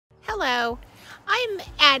Hello. I'm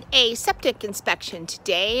at a septic inspection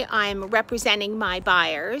today. I'm representing my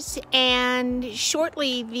buyers, and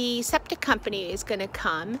shortly the septic company is going to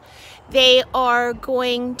come. They are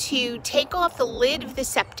going to take off the lid of the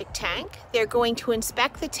septic tank. They're going to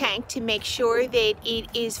inspect the tank to make sure that it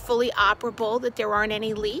is fully operable, that there aren't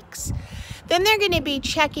any leaks. Then they're going to be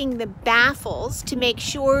checking the baffles to make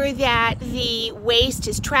sure that the waste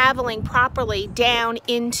is traveling properly down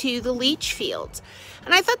into the leach fields.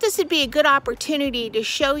 And I thought this would be a good opportunity to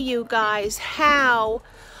show you guys how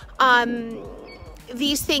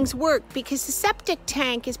these things work, because the septic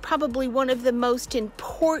tank is probably one of the most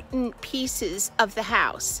important pieces of the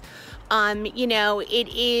house. You know, it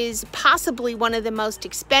is possibly one of the most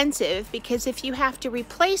expensive, because if you have to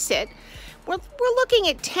replace it, we're looking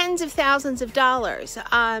at tens of thousands of dollars.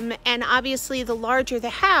 And obviously the larger the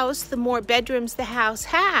house, the more bedrooms the house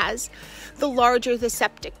has, the larger the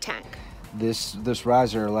septic tank. This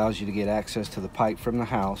riser allows you to get access to the pipe from the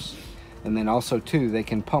house, and then also too they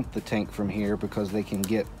can pump the tank from here, because they can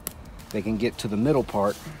get to the middle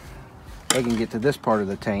part. They can get to this part of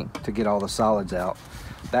the tank to get all the solids out.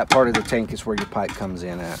 That part of the tank is where your pipe comes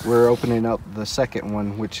in at. We're opening up the second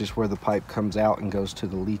one, which is where the pipe comes out and goes to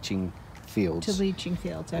the leaching fields. To leaching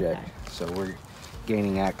fields, okay. Yeah. So we're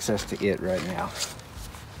gaining access to it right now.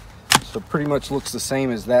 So pretty much looks the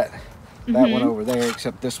same as that one over there,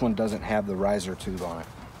 except this one doesn't have the riser tube on it,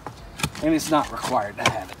 and it's not required to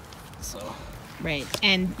have it. So right,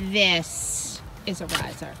 and this is a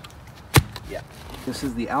riser. Yeah, this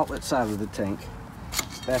is the outlet side of the tank.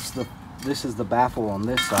 This is the baffle on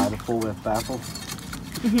this side, a full width baffle,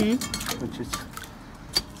 which is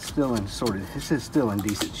still in this is still in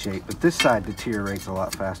decent shape, but this side deteriorates a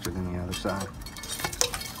lot faster than the other side.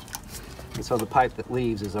 And so the pipe that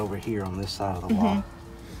leaves is over here on this side of the wall.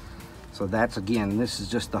 So that's, again, this is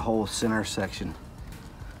just the whole center section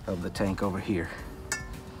of the tank over here.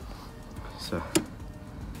 So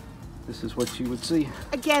this is what you would see.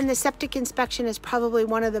 Again, the septic inspection is probably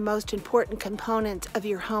one of the most important components of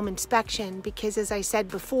your home inspection, because as I said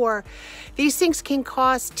before, these things can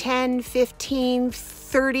cost $10, $15,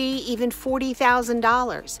 $30, even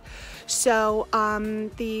 $40,000. So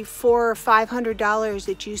the $400 or $500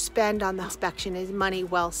 that you spend on the inspection is money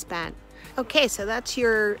well spent. Okay, so that's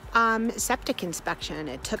your septic inspection.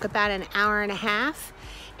 It took about an hour and a half,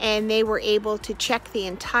 and they were able to check the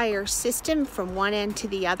entire system from one end to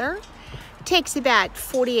the other. It takes about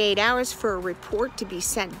 48 hours for a report to be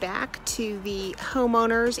sent back to the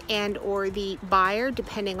homeowners and or the buyer,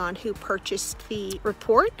 depending on who purchased the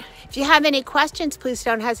report. If you have any questions, please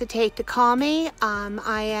don't hesitate to call me.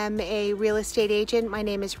 I am a real estate agent. My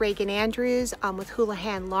name is Regan Andrews. I'm with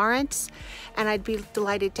Houlihan Lawrence, and I'd be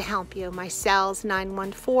delighted to help you. My cell's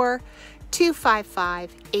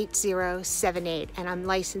 914-255-8078, and I'm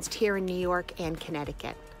licensed here in New York and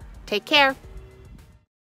Connecticut. Take care.